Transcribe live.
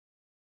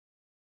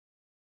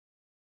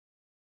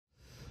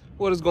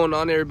What is going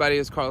on, everybody?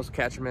 It's Carlos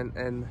Catcherman,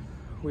 and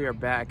we are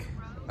back.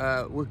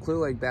 We're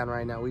Clearlake bound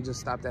right now. We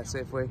just stopped at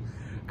Safeway,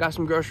 got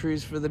some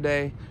groceries for the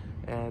day,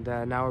 and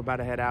now we're about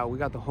to head out. We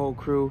got the whole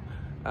crew.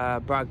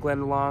 Brought Glenn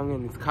along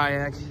and his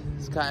kayak.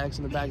 His kayak's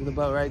in the back of the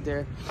boat right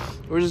there.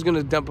 We're just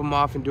gonna dump him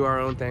off and do our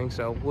own thing.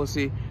 So we'll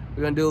see.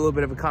 We're gonna do a little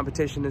bit of a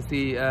competition to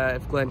see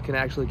if Glenn can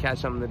actually catch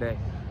something today.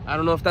 I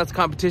don't know if that's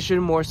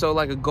competition, more so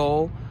like a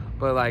goal,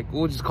 but like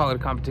we'll just call it a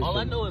competition. All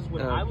I know is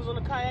when I was on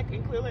a kayak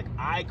in Clearlake,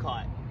 I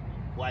caught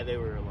why they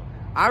were alone.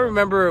 I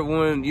remember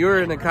when you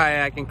were in a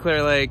kayak in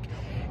Clearlake,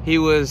 he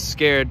was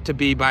scared to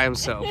be by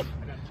himself.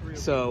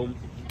 So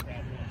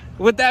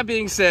with that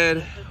being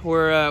said,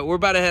 we're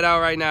about to head out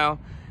right now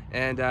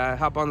and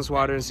hop on this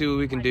water and see what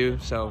we can do.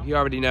 So you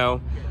already know.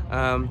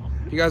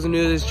 If you guys are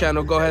new to this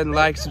channel, go ahead and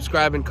like,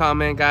 subscribe, and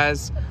comment,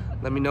 guys.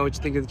 Let me know what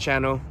you think of the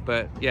channel.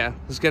 But yeah,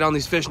 let's get on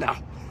these fish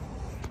now.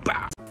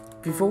 Bow.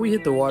 Before we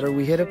hit the water,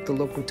 we hit up the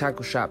local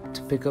tackle shop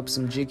to pick up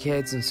some jig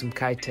heads and some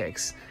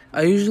Kitex.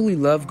 I usually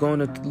love going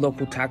to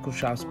local tackle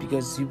shops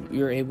because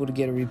you're able to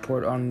get a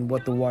report on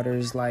what the water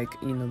is like,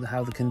 you know,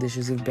 how the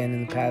conditions have been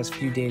in the past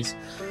few days.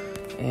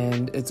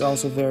 And it's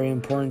also very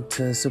important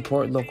to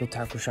support local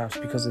tackle shops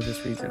because of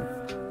this reason.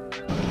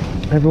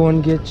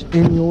 Everyone get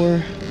in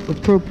your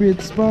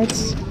appropriate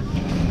spots.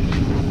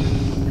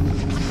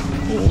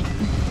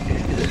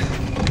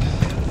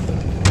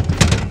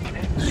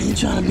 I ain't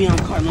trying to be on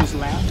Carlos'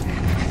 lap.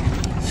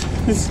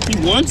 He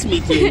wants me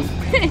to,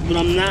 but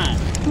I'm not.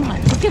 Come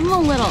on, just give him a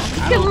little.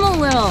 Just give him a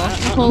little.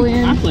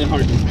 Napoleon. I play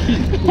hard to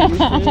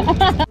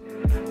keep.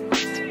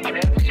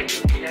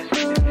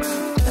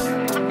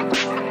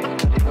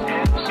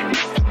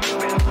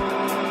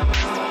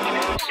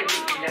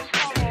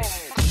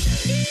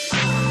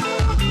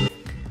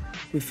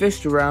 We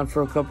fished around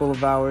for a couple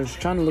of hours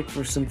trying to look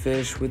for some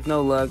fish with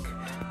no luck,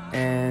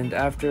 and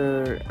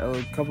after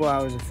a couple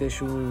hours of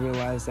fishing we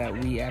realized that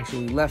we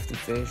actually left the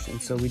fish, and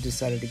so we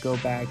decided to go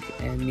back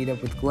and meet up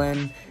with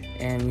Glenn,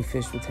 and we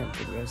fished with him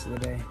for the rest of the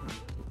day.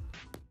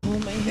 Oh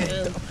my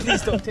God.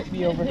 Please don't take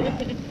me over here.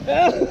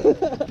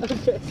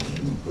 Okay.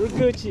 We're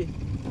Gucci.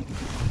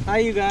 Hi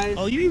you guys.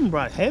 Oh, you even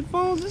brought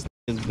headphones? This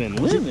has been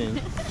living.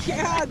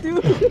 Yeah,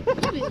 dude.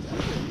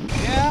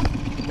 Yeah.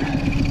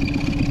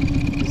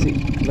 See,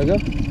 let go.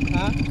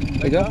 Huh?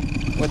 Let go.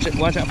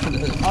 Watch out for the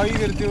hook. How are you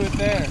gonna do it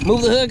there?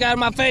 Move the hook out of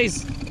my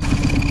face.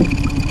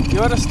 You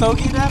want a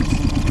stogie, Debs?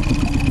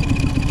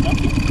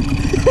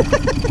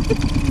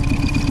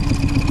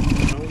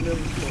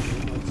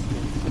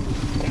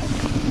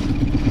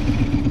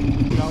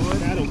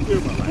 I don't care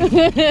about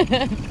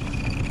that.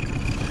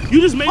 You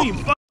just made me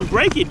fucking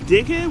break it,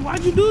 dickhead.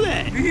 Why'd you do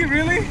that? Did he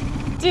really?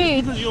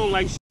 Dude. Because you don't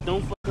like shit.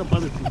 Don't fuck up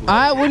other people.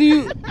 Alright, what do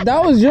you...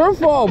 That was your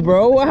fault,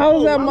 bro. How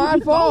was that my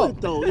fault?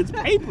 Though it's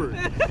paper.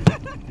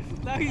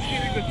 Now he's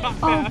getting the top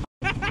down.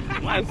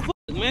 Like fuck,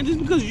 man. Just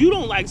because you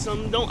don't like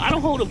something, I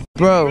don't hold a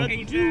Bro,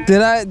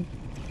 did I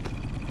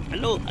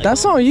know.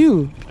 That's on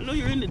you. I know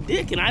you're in the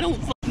dick, and I don't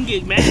fucking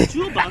get mad at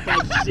you about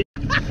that shit.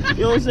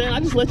 You know what I'm saying? I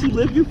just let you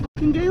live your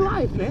fucking gay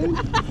life, man.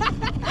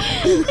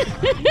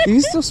 You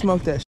still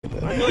smoke that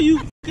shit, I know you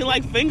fucking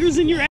like fingers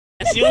in your ass.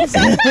 You know what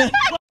I'm saying?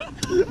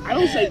 I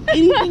don't say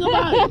anything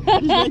about it. I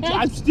just let you,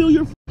 I'm still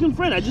your fucking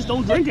friend. I just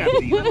don't drink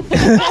after you.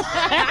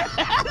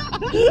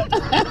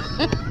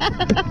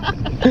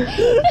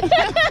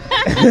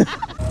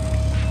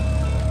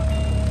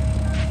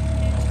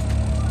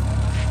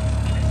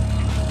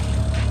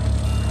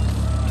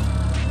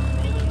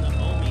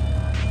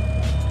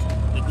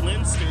 The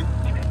Glenster.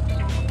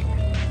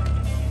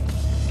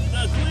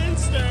 The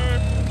Glenster.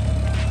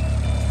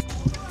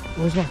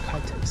 Where's my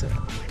Kitex at?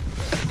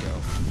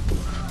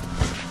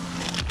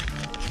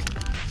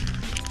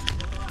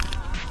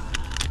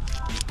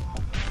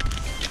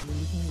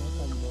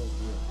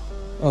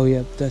 Oh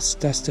yeah, that's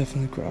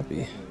definitely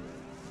crappie.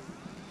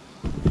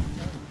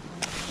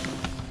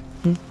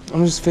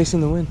 I'm just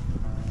facing the wind.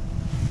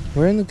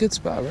 We're in the good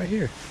spot right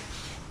here.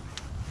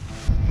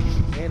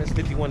 And it's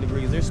 51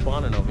 degrees. They're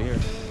spawning over here.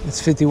 It's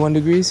 51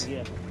 degrees?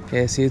 Yeah.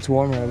 Yeah, see, it's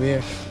warmer over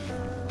here.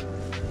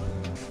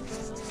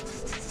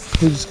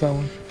 Who just got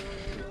one?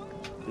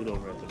 Dude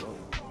over at the boat.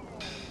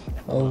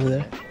 Over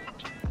there.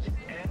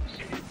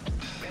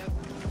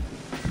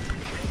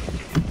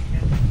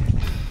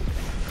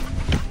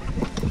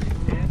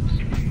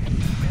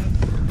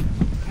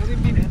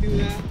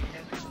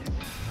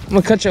 I'm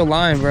gonna cut your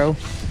line, bro. I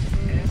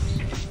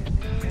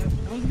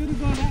was gonna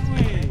go that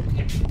way.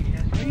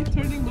 Why are you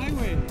turning my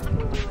way?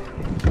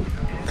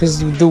 Cause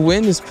the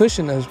wind is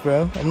pushing us,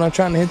 bro. I'm not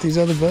trying to hit these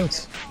other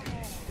boats.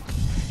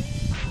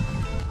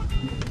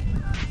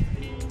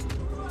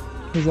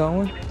 He's on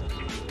one?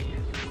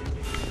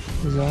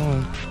 He's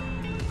on one.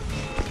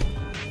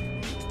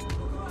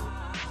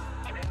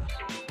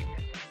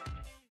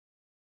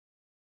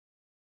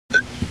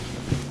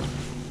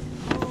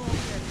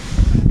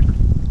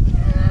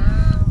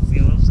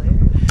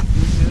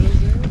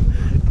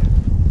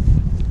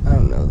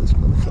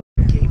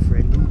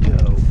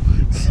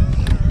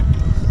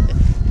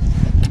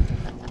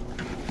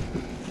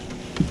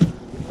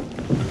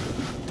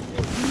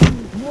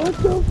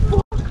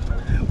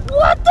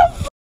 What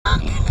the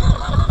fuck?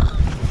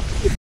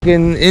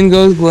 In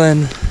goes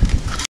Glenn.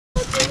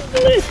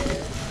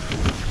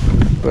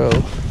 Bro.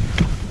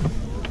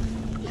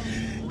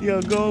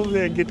 Yo, go over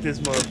there and get this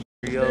motherfucker,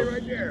 yo. Stay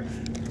right there.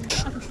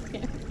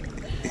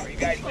 Are you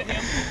guys with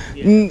him?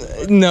 Yeah.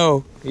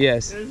 No.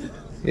 Yes.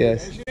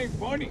 Yes. This ain't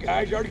funny,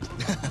 guys.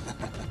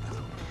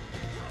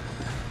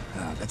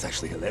 That's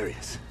actually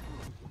hilarious.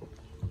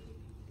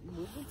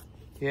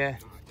 Yeah.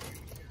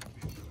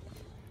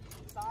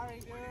 Sorry,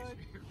 dude.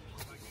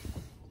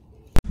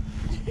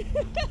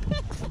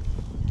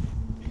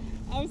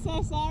 I'm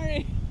so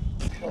sorry.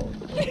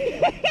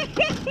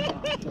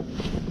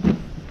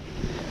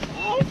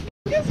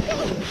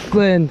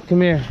 Glenn,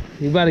 come here.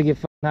 You about to get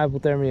fucking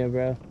hypothermia,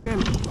 bro.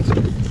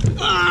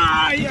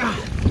 Ah, yeah.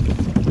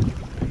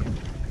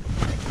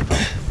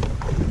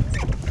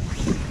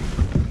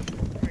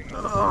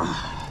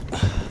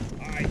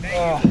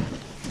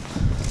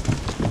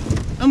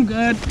 I'm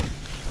good.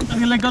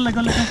 Okay, let go.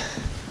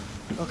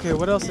 Okay,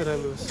 what else did I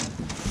lose?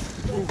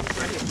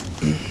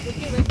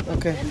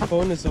 Okay,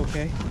 phone is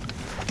okay.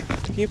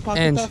 Can you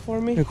pocket that for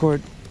me?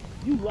 Record,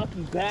 You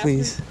lucky bastard.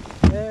 please.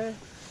 Yeah.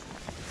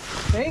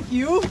 Thank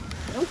you.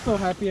 I'm so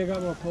happy I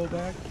got my pole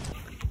back.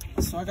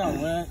 So I got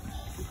wet.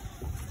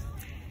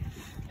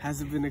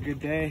 Hasn't been a good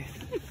day.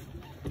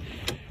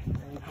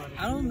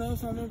 I don't know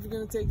if I'm ever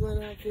gonna take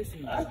Glenn out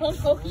fishing. I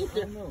don't know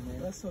either.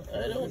 That's so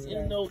I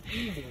don't know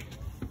either.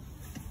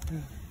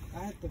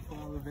 I have to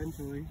fall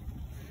eventually.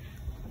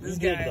 This You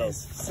did, guy though. is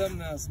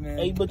something else, man.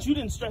 Hey, but you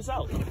didn't stress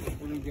out.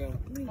 Here we go.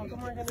 How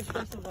come I gotta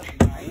stress about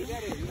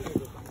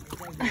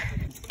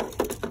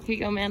Here you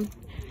go, man.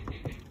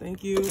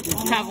 Thank you.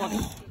 Have one.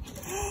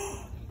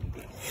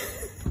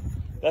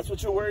 That's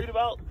what you're worried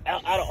about?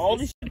 Out of all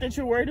the shit that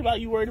you're worried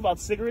about, you worried about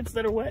cigarettes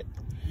that are wet?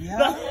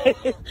 Yeah.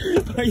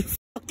 Are you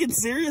fucking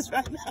serious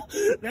right now?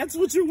 That's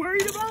what you're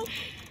worried about?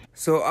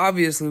 So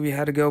obviously we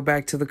had to go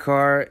back to the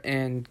car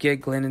and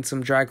get Glenn in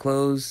some dry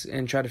clothes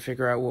and try to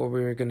figure out what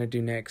we were gonna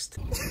do next.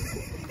 Like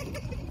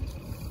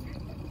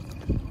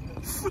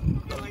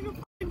a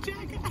fucking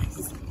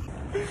jackass.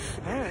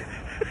 Alright.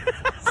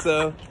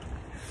 So,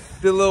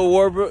 did a little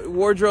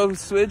wardrobe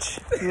switch,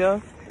 you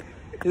know?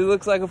 He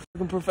looks like a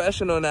fucking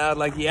professional now,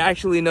 like he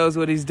actually knows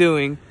what he's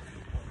doing.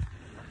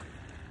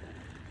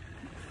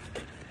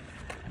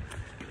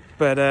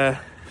 But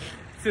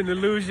It's an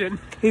illusion.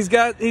 he's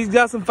got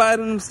some fight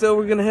in him still.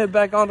 We're gonna head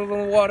back onto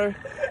the water.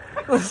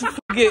 Let's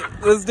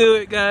let's do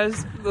it,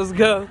 guys. Let's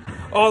go.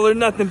 All or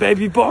nothing,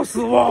 baby. Balls to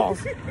the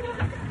walls.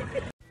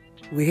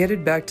 We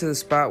headed back to the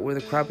spot where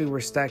the crappie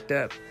were stacked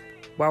up.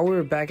 While we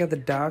were back at the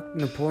dock,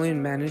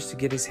 Napoleon managed to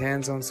get his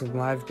hands on some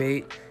live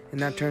bait, and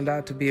that turned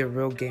out to be a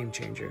real game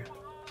changer.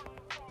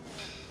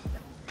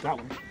 That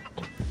one.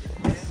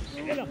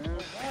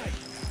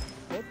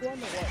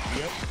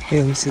 Hey,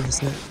 let me see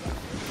this net.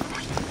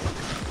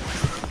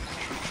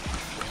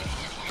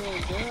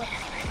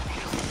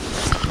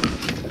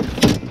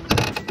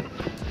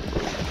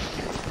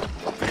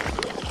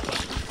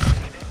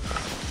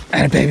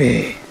 Atta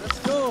baby! Let's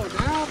go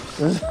now.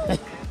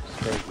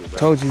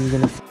 Told you we were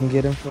gonna fucking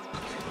get him.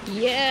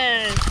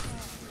 Yes.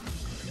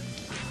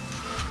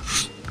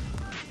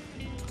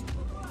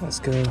 Let's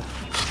go.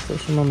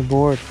 First one on the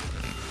board.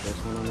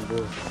 First one on the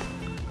board.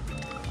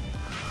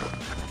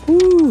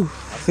 Woo!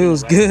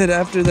 Feels good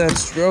after that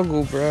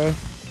struggle, bro.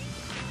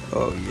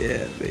 Oh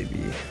yeah,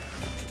 baby.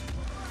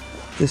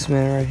 This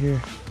man right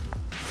here.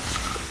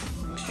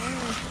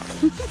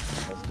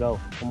 Let's go.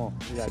 Come on.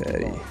 We gotta keep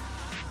Fatty. going.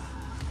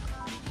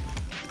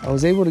 I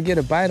was able to get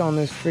a bite on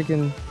this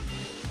freaking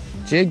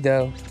jig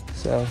though,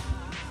 so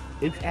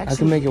It's actually, I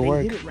can make it they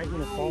work. hit it right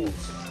when it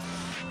falls.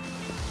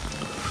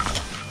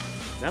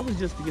 That was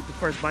just to get the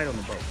first bite on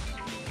the boat.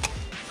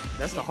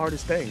 That's the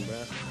hardest thing,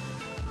 bro.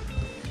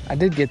 I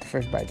did get the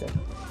first bite though.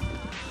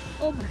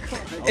 Oh my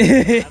god.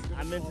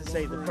 I meant to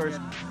say the first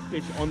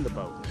fish on the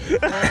boat.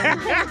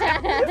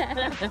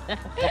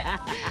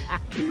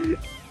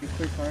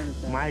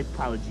 My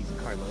apologies,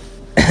 Carlos.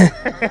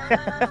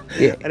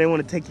 Yeah. I didn't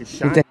want to take your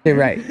shot. Get that shit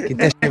right. Get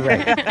that shit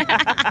right.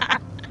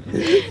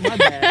 My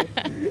bad.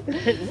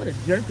 What a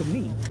jerk of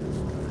me.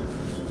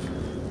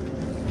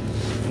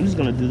 I'm just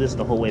gonna do this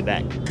the whole way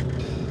back.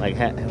 Like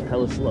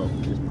hella slow.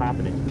 Just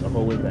popping it the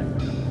whole way back.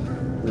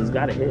 It's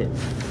gotta hit.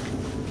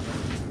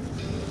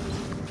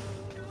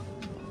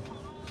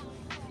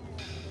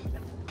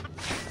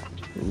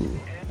 Ooh,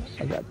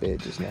 I got bit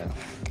just now.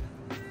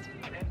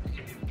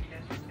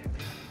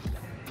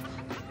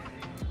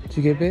 Did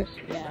you get bit?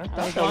 Yeah, I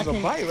thought that was a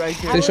bite right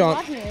there. Fish on.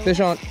 watching it. Fish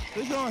on.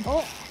 Fish on.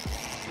 Oh.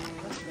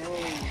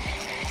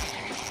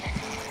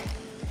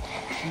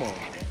 Come on.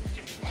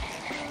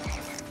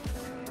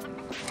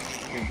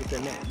 Here, get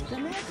that net. Get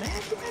that net,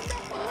 man. Get that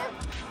net, man.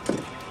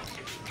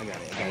 I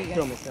got it.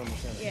 Film it.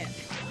 Yeah.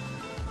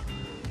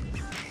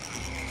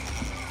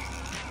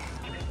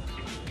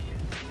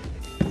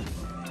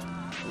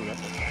 Ooh, that's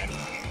a fatty.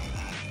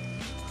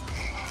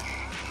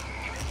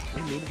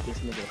 We needed this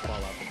nigga to fall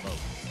out the boat.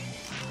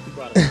 He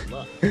brought us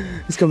luck.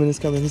 He's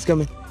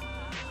coming.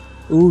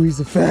 Ooh, he's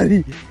a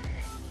fatty.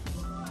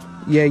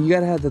 Yeah, you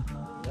gotta have the.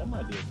 That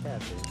might be a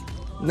catfish.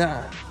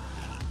 Nah.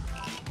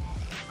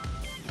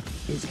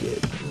 He's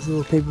good. He's a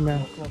little paper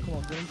mouth. Come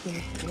on, get him to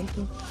me. Get him to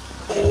me.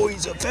 Oh,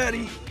 he's a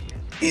fatty.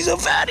 He's a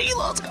fatty.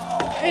 Let's go.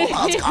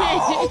 Let's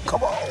go.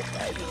 Come on,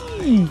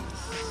 baby.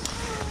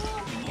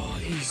 Oh,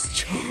 he's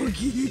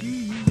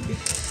chunky.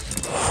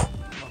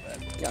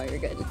 No, you're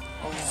good.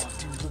 Oh,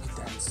 dude, look at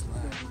that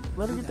slab.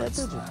 Let her get that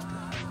picture.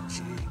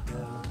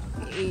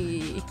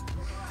 Hey.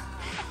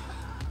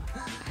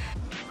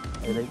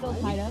 Still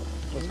tied up?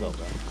 Let's go,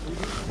 bro.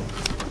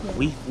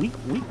 We at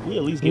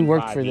least We get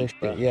worked 5 for each, this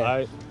bro. shit, yeah. All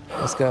right.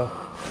 Let's go.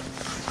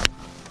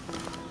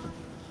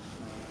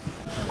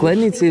 Glenn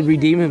needs to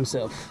redeem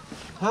himself.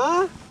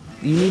 Huh?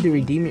 You need to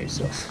redeem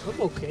yourself.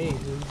 I'm okay,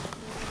 dude.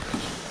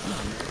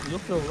 You'll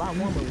feel a lot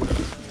warmer with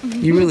it.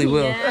 You really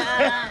will.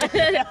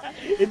 Yeah.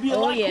 It'd be a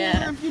lot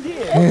yeah. cooler if you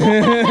did.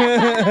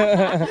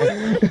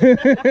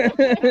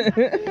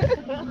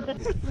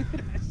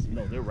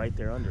 No, they're right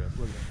there under us.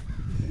 Look at that.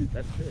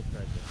 That's fish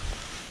right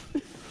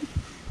there.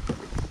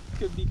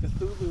 Could be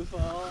Cthulhu for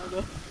all I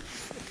know.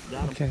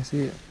 Got him. Okay,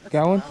 see it.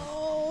 Got one?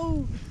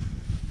 Oh!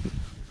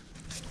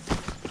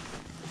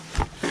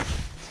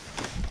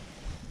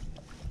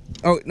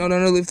 Oh, no,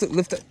 lift it,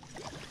 lift it.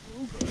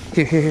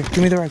 Here. Give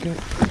me the rod, give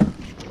me.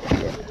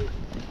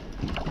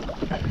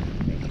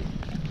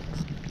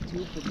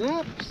 Two for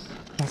naps.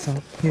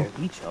 Awesome. Here.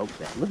 Oh, he choked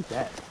that. Look at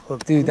that.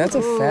 Hook. Dude, that's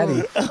a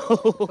fatty.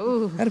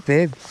 Ooh. That a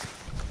babe.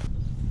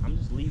 I'm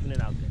just leaving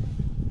it out there.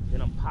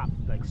 Then I'm pop,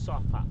 like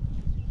soft pop.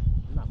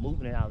 I'm not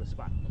moving it out of the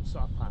spot. I'm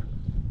soft popping.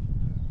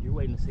 You're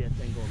waiting to see that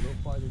thing go a little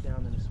farther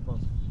down than it's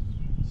supposed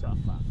to.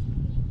 Soft pop.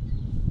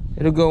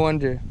 It'll go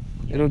under.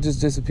 It'll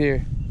just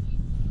disappear.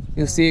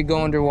 You'll see it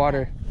go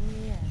underwater.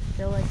 Yeah,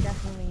 they'll like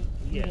definitely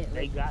eat Yeah, it.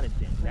 they got it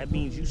then. That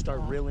means you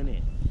start reeling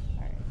in.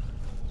 Alright.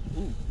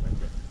 Ooh, right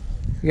there.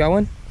 You got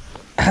one?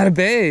 Had a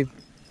babe.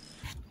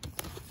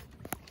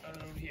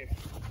 Over here.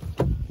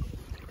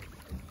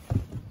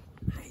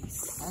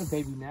 Nice. I had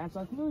baby naps.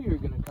 I knew you were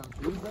gonna come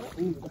through, bro.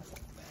 Ooh.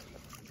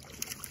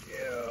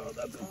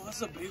 Yeah,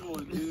 that's a big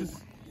one, dude.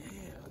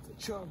 Yeah, that's a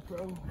chunk,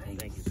 bro.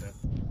 Thank you, sir.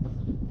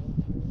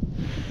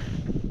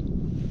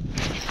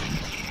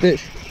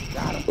 Fish.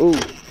 Got him. Ooh.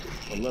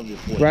 I love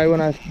this boy. Right when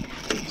I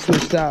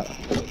switched out.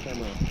 Come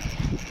on.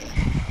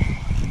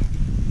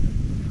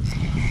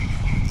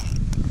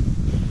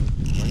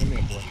 Bring him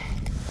in, boy.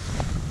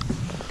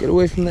 Get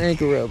away from the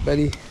anchor rail,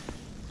 buddy.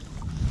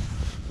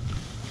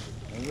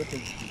 Don't rip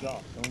his jaw.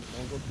 Don't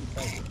go too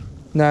tight.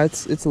 No,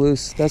 it's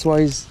loose. That's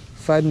why he's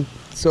fighting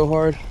so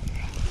hard.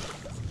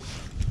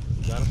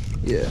 You got him?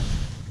 Yeah.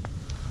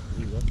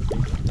 Ooh, that's a big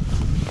one.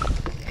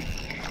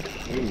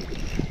 Ooh.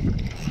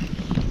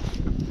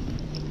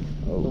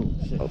 Oh,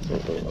 shit.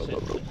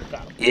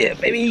 Got him. Yeah,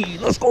 baby,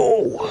 let's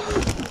go.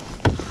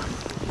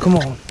 Come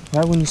on,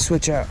 right when you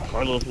switch out.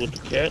 Carlos with the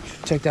catch.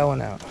 Check that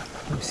one out.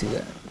 Let me see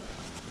that.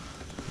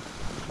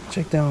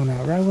 Check that one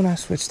out. Right when I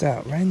switched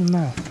out, right in the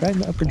mouth, right in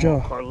the upper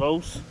jaw.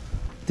 Carlos.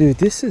 Dude,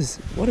 this is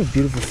what a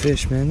beautiful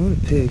fish, man. What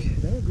a pig.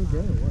 Is that a good day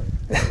or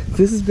what?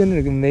 This has been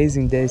an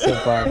amazing day so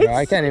far, bro.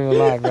 I can't even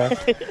lie, bro.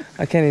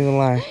 I can't even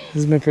lie. This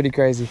has been pretty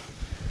crazy.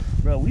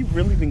 Bro, we've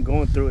really been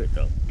going through it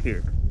though.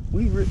 Here.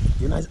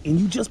 And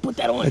you just put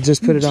that on. I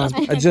just put it on.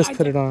 I just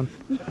put it on.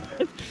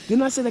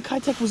 Didn't I say that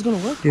Kayaker was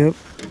gonna work? Yep.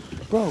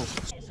 Bro.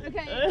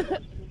 Okay.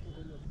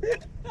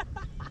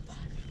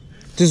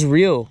 Just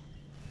reel.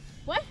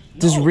 What?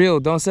 Just No. reel.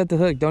 Don't set the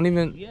hook. Don't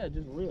even Just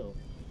real.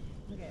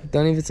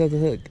 set the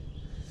hook.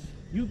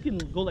 You can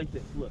go like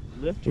this. Look,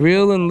 lift your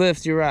Reel and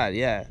lift your rod.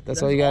 Yeah,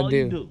 that's all you gotta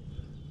do.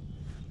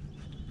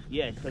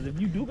 Yeah, because if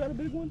you do got a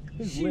big one,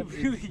 his lip is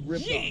really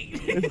ripped off.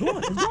 It's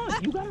gone. It's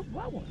gone. You got a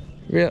flat one.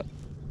 Reel.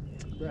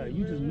 Bro,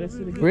 you just missed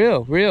it again.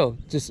 Real.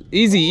 Just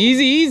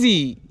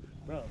easy.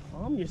 Bro,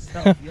 calm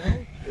yourself, yo.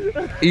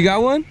 You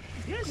got one?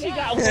 Yes, she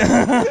got one.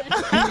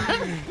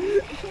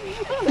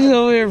 He's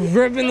over here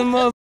ripping the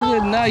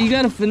motherfucker. Nah, you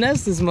gotta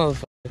finesse this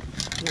motherfucker.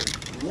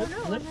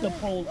 Lift the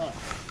pole up.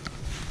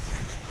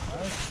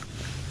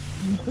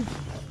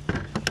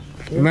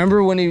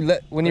 Remember when he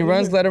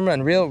runs, let him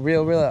run. Reel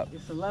up.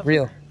 It's a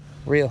lever.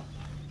 Real.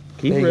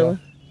 Keep There you reeling.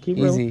 go. Keep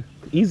Easy. reeling.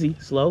 Easy.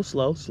 Slow.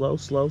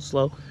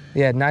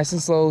 Yeah, nice and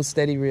slow,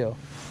 steady reel.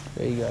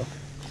 There you go.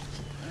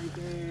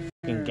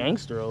 Fucking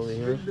gangster over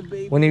here.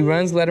 When he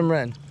runs, let him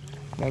run.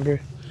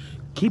 Remember?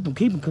 Keep him,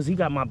 because he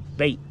got my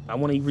bait. I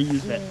want to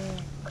reuse that.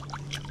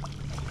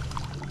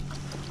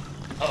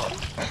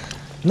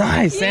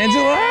 Nice,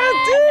 Angela.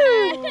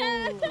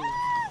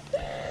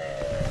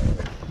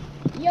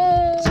 Yo.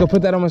 Let's go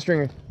put that on my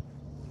stringer.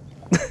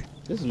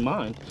 This is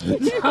mine.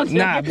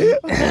 Nah.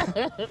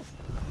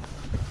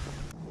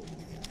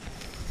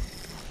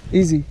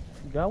 Easy.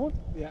 You got one?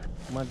 Yeah.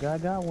 My guy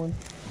got one.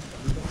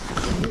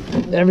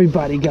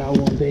 Everybody got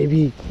one,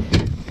 baby.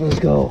 Let's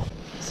go.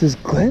 This is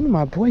Glenn,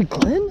 my boy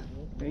Glenn.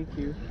 Thank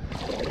you.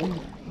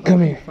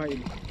 Come here.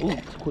 Fighting.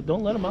 Ooh,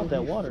 don't let him out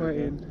that water.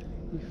 Fighting.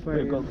 He's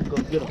Here, fighting. go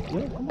get him.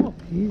 Yeah, come on.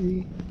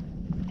 Easy.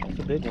 That's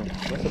a big one.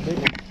 That's a big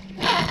one.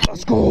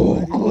 Let's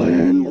go,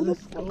 Glenn.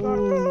 Let's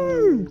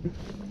go.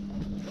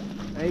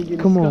 I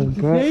Come on,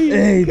 bro.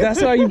 Hey, that's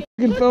how you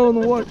fucking fell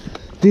in the water.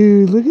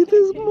 Dude, look at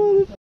this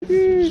motherfucker.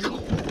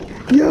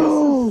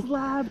 Yo,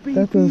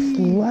 that's a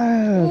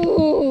slab.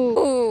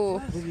 Ooh.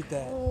 Look at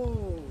that.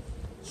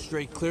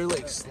 Straight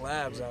Clearlake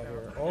slabs out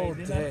here all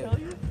Hey, day. I tell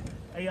you?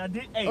 Hey, I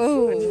did. Hey, I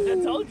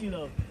told you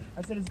though.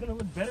 I said it's gonna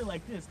look better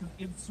like this because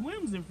it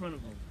swims in front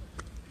of them.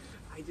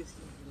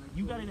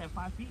 You got it at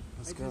 5 feet.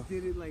 Let's go. just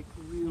did it like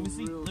real,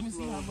 Let me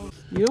see how low.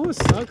 You know what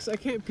sucks? I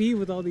can't pee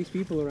with all these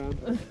people around.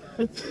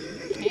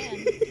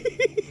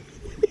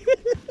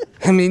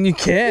 I mean, you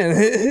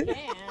can.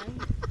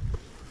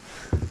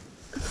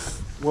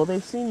 Well,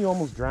 they've seen you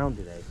almost drown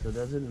today, so it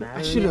doesn't matter.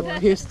 I should have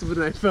pissed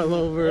when I fell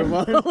over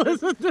while I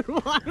was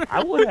underwater.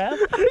 I would have.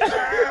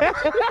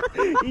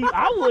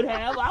 I would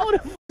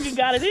have fucking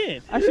got it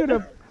in. I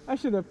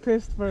should have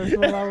pissed first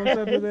while I was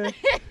under there.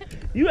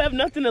 You have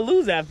nothing to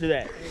lose after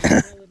that.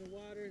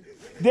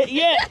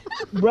 Yeah,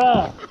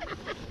 bruh.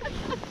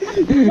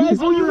 You guys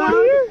were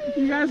here?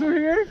 You guys were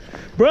here?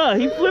 Bruh,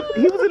 he was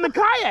in the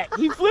kayak.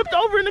 He flipped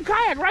over in the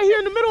kayak right here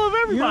in the middle of You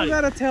everybody.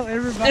 don't gotta tell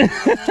everybody.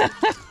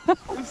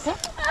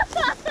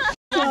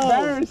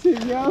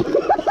 Embarrassing, yo.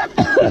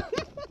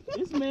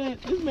 This man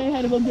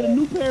had to go get a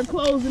new pair of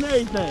clothes and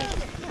everything.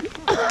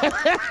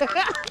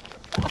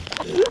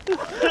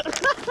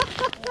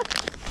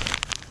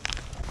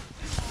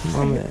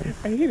 Oh, man.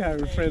 I hate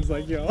having friends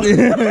like y'all.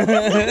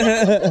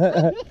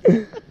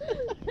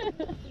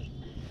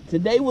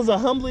 Today was a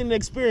humbling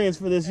experience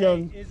for this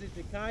young. Is it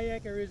the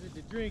kayak or is it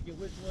the drinking?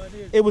 Which one is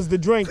it? It was the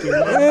drinking.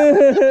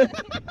 Man.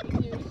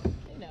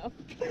 No.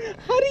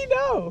 How do you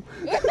know?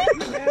 He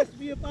asked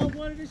me if I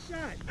wanted a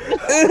shot.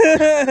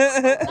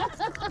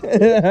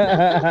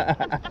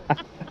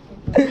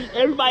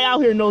 Everybody out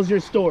here knows your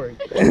story.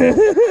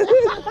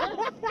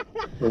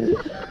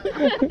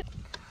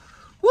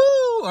 Woo!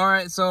 All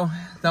right, so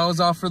that was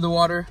all for the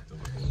water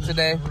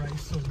today.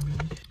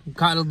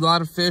 Caught a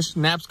lot of fish.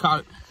 Naps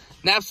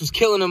was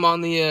killing him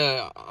on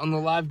the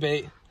live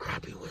bait.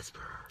 Crappie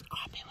whisper.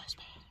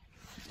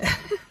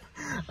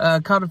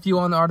 Caught a few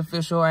on the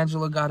artificial.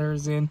 Angela got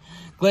hers in.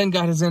 Glenn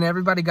got his in.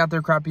 Everybody got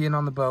their crappie in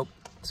on the boat.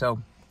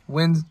 So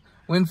win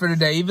for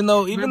today. Even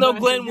though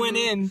Glenn went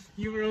in,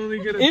 You were only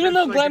gonna even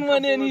though catch, Glenn like,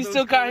 went a in, couple he of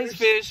still those caught his colors.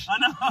 fish. I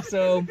know.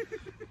 So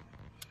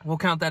we'll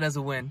count that as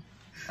a win.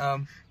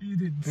 You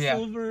did Yeah.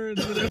 silver and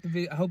whatever.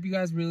 I hope you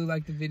guys really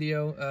liked the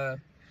video.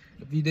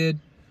 If you did,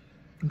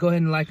 go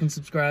ahead and like and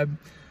subscribe.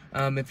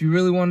 If you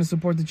really want to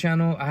support the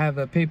channel, I have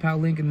a PayPal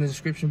link in the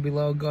description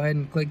below. Go ahead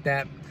and click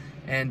that,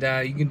 and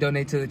you can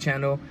donate to the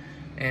channel,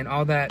 and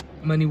all that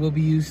money will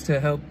be used to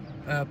help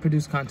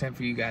produce content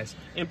for you guys.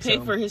 And pay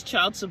for his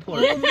child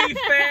support.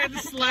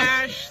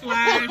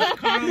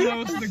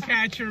 OnlyFans/Carlos the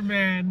Catcher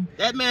Man.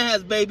 That man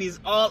has babies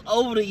all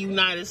over the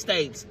United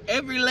States.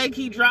 Every lake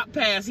he dropped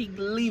past, he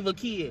leave a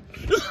kid.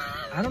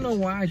 I don't know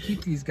why I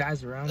keep these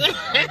guys around.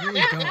 I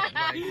really don't.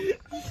 Like,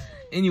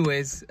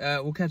 anyways,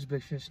 we'll catch a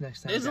big fish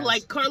next time. This is guys.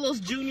 like Carlos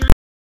Jr.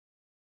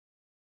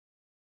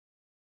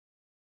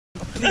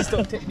 Please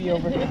don't take me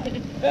over. We're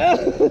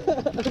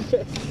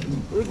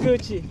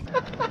Gucci.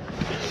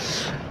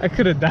 I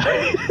could have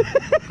died.